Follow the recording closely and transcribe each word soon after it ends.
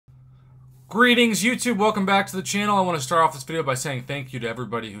Greetings, YouTube. Welcome back to the channel. I want to start off this video by saying thank you to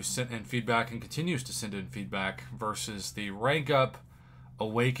everybody who sent in feedback and continues to send in feedback versus the Rank Up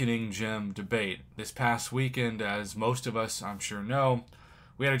Awakening Gem debate. This past weekend, as most of us I'm sure know,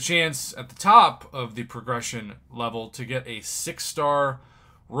 we had a chance at the top of the progression level to get a 6-star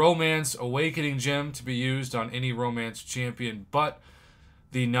Romance Awakening Gem to be used on any Romance champion, but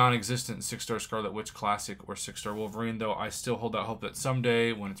the non-existent 6-star Scarlet Witch Classic or 6-star Wolverine, though I still hold out hope that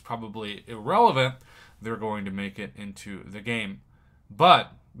someday, when it's probably irrelevant, they're going to make it into the game.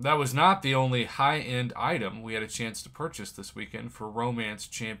 But that was not the only high-end item we had a chance to purchase this weekend for Romance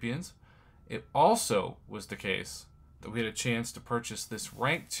Champions. It also was the case that we had a chance to purchase this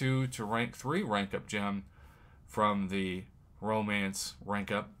Rank 2 to Rank 3 Rank Up Gem from the Romance Rank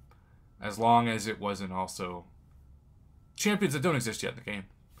Up, as long as it wasn't also champions that don't exist yet in the game,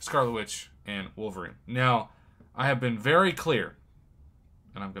 Scarlet Witch and Wolverine. Now, I have been very clear,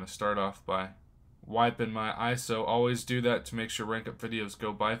 and I'm going to start off by wiping my ISO. Always do that to make sure rank up videos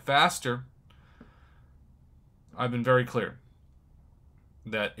go by faster. I've been very clear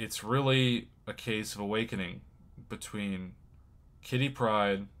that it's really a case of awakening between Kitty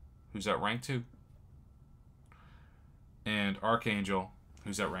Pryde, who's at rank 2, and Archangel,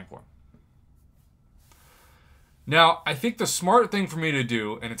 who's at rank 1. Now, I think the smart thing for me to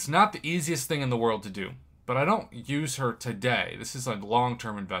do, and it's not the easiest thing in the world to do, but I don't use her today, this is a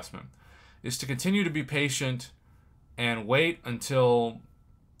long-term investment, is to continue to be patient and wait until,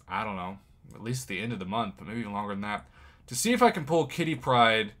 I don't know, at least the end of the month, but maybe even longer than that, to see if I can pull Kitty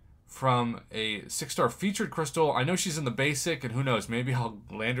Pryde from a 6-star featured crystal. I know she's in the basic, and who knows, maybe I'll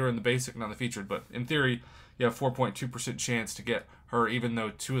land her in the basic, not the featured, but in theory, you have 4.2% chance to get her, even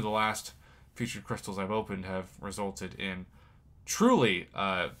though 2 of the last featured crystals I've opened have resulted in truly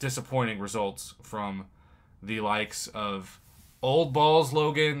disappointing results, from the likes of Old Balls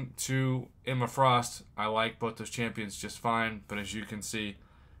Logan to Emma Frost. I like both those champions just fine, but as you can see,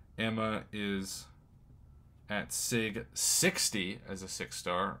 Emma is at SIG 60 as a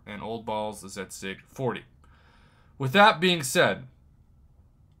 6-star, and Old Balls is at SIG 40. With that being said,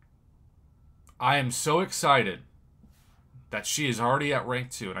 I am so excited that she is already at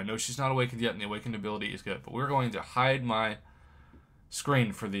rank 2, and I know she's not awakened yet, and the awakened ability is good, but we're going to hide my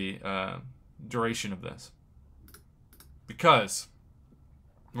screen for the duration of this, because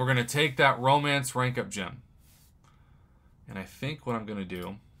we're going to take that Romance Rank Up Gem, and I think what I'm going to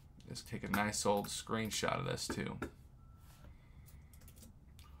do is take a nice old screenshot of this too.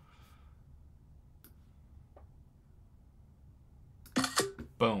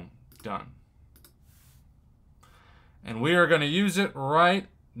 Boom, done. And we are going to use it right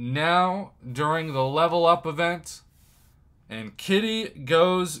now during the level up event. And Kitty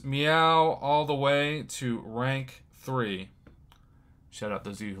goes meow all the way to rank 3. Shout out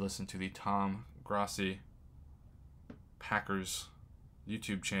those of you who listen to the Tom Grossi Packers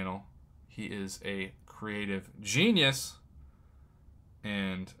YouTube channel. He is a creative genius.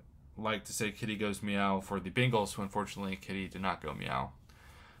 And like to say Kitty goes meow for the Bengals, so unfortunately Kitty did not go meow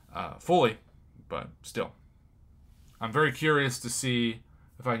fully, but still. I'm very curious to see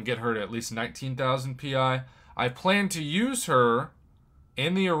if I can get her to at least 19,000 PI. I plan to use her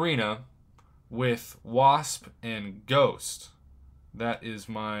in the arena with Wasp and Ghost. That is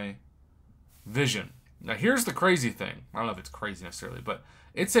my vision. Now here's the crazy thing. I don't know if it's crazy necessarily, but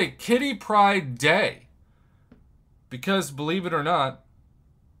it's a Kitty Pryde day. Because, believe it or not,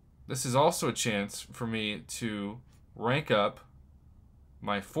 this is also a chance for me to rank up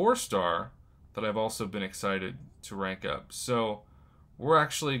my 4-star that I've also been excited to rank up. So we're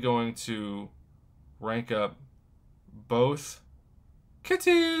actually going to rank up both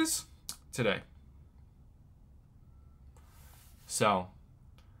kitties today. So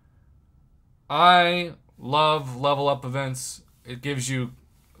I love level up events. It gives you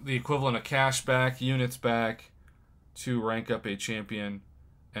the equivalent of cash back, units back to rank up a champion.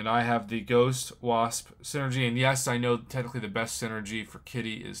 And I have the Ghost Wasp synergy. And yes, I know technically the best synergy for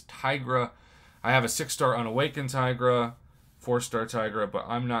Kitty is Tigra. I have a 6-star Unawakened Tigra, 4-star Tigra, but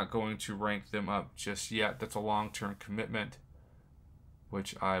I'm not going to rank them up just yet. That's a long-term commitment,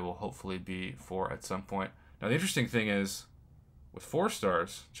 which I will hopefully be for at some point. Now, the interesting thing is, with 4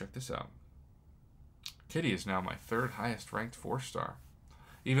 stars, check this out. Kitty is now my 3rd highest ranked 4-star.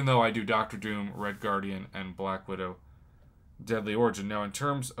 Even though I do Doctor Doom, Red Guardian, and Black Widow Deadly Origin. Now, in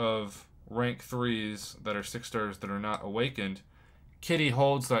terms of rank 3s that are 6 stars that are not awakened, Kitty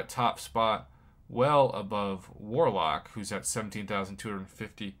holds that top spot well above Warlock, who's at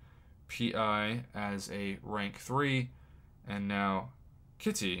 17,250 PI as a rank 3, and now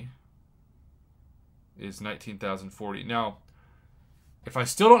Kitty is 19,040. Now, if I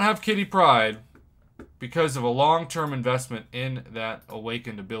still don't have Kitty Pryde, because of a long-term investment in that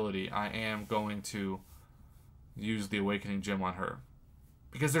awakened ability, I am going to use the Awakening Gem on her.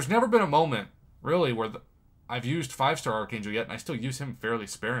 Because there's never been a moment, really, where I've used 5-star Archangel yet, and I still use him fairly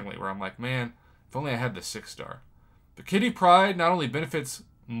sparingly, where I'm like, man, if only I had the 6-star. But Kitty Pryde not only benefits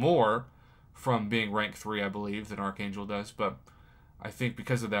more from being rank 3, I believe, than Archangel does, but I think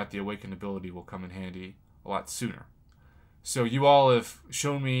because of that, the Awakened ability will come in handy a lot sooner. So you all have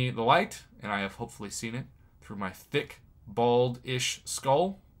shown me the light, and I have hopefully seen it through my thick, bald-ish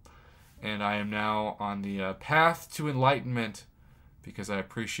skull. And I am now on the path to enlightenment because I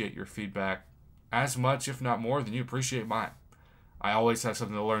appreciate your feedback as much, if not more, than you appreciate mine. I always have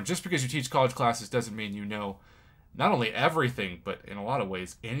something to learn. Just because you teach college classes doesn't mean you know not only everything, but in a lot of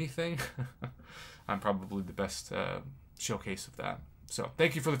ways, anything. I'm probably the best showcase of that. So,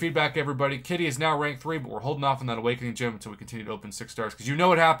 thank you for the feedback, everybody. Kitty is now rank 3, but we're holding off on that Awakening Gem until we continue to open 6 stars, because you know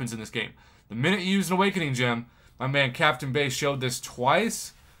what happens in this game. The minute you use an Awakening Gem, my man Captain Bay showed this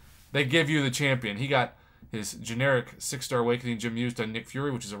twice, they give you the champion. He got his generic 6-star Awakening Gem used on Nick Fury,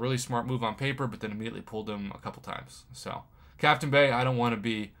 which is a really smart move on paper, but then immediately pulled him a couple times. So, Captain Bay, I don't want to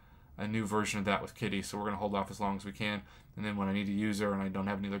be a new version of that with Kitty, so we're going to hold off as long as we can, and then when I need to use her and I don't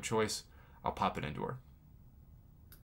have any other choice, I'll pop it into her.